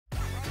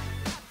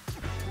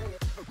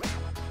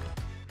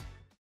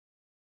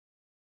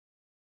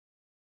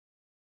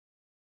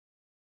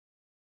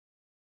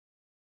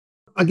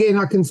Again,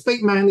 I can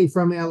speak mainly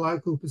from our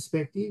local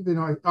perspective,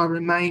 and I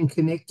remain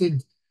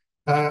connected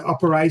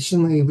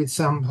operationally with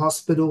some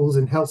hospitals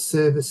and health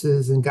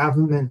services and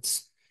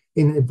governments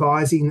in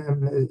advising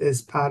them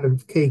as part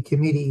of key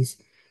committees.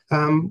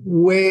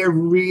 We're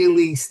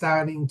really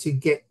starting to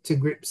get to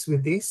grips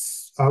with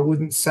this. I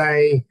wouldn't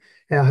say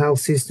our health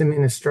system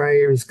in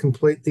Australia is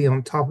completely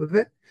on top of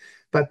it,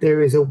 but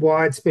there is a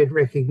widespread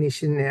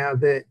recognition now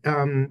that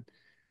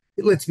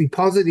let's be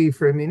positive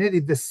for a minute.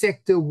 If the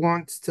sector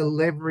wants to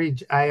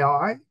leverage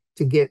AI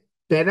to get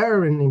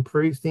better and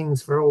improve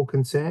things for all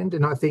concerned,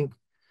 and I think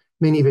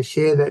many of us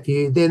share that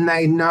view, then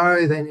they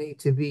know they need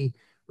to be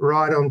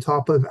right on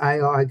top of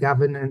AI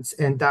governance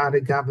and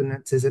data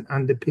governance as an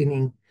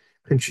underpinning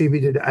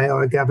contributor to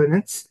AI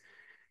governance.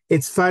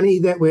 It's funny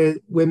that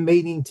we're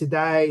meeting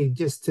today.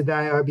 Just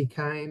today, I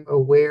became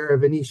aware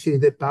of an issue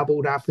that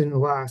bubbled up in the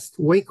last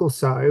week or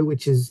so,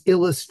 which is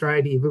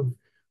illustrative of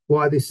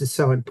why this is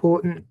so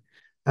important.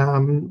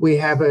 We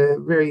have a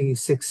very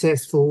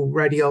successful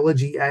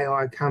radiology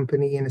AI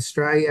company in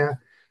Australia.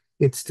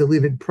 It's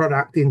delivered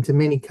product into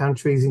many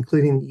countries,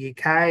 including the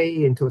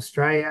UK, into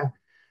Australia.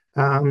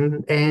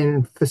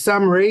 And for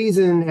some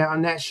reason, our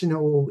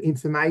National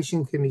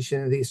Information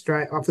Commissioner,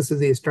 the Office of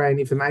the Australian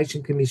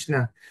Information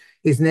Commissioner,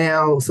 is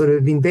now sort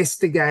of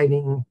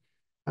investigating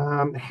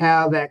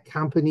how that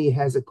company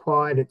has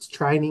acquired its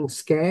training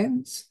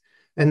scans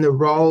and the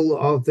role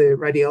of the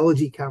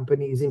radiology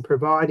companies in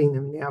providing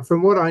them. Now,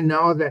 from what I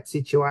know of that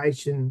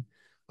situation,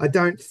 I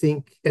don't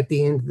think at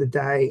the end of the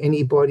day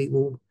anybody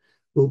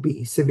will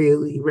be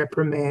severely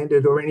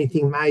reprimanded or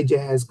anything major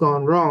has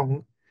gone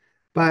wrong.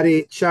 But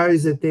it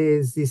shows that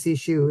there's this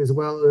issue as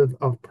well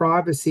of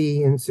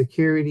privacy and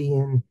security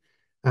and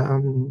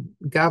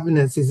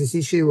governance. Is this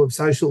issue of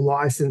social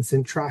license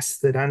and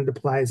trust that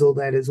underplays all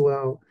that as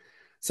well.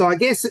 So I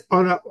guess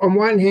on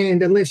one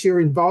hand, unless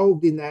you're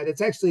involved in that, it's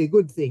actually a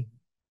good thing.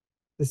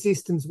 The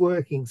system's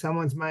working.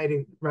 Someone's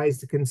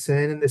raised a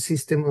concern, and the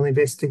system will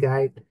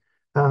investigate.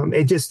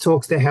 It just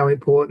talks to how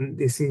important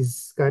this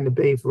is going to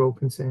be for all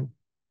concerned.